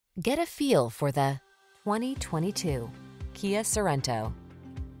Get a feel for the 2022 Kia Sorento.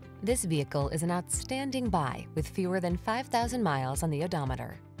 This vehicle is an outstanding buy with fewer than 5,000 miles on the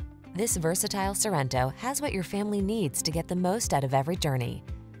odometer. This versatile Sorento has what your family needs to get the most out of every journey.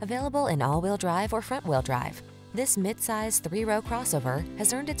 Available in all-wheel drive or front-wheel drive, this mid-size 3-row crossover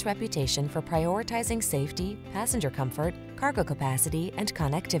has earned its reputation for prioritizing safety, passenger comfort, cargo capacity, and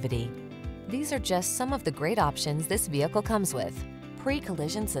connectivity. These are just some of the great options this vehicle comes with: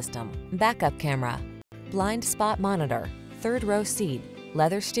 pre-collision system, backup camera, blind spot monitor, third-row seat,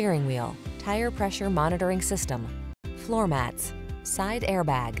 leather steering wheel, tire pressure monitoring system, floor mats, side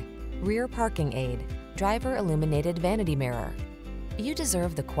airbag, rear parking aid, driver illuminated vanity mirror. You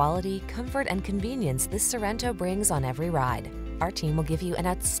deserve the quality, comfort, and convenience this Sorento brings on every ride. Our team will give you an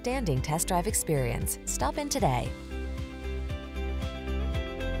outstanding test drive experience. Stop in today.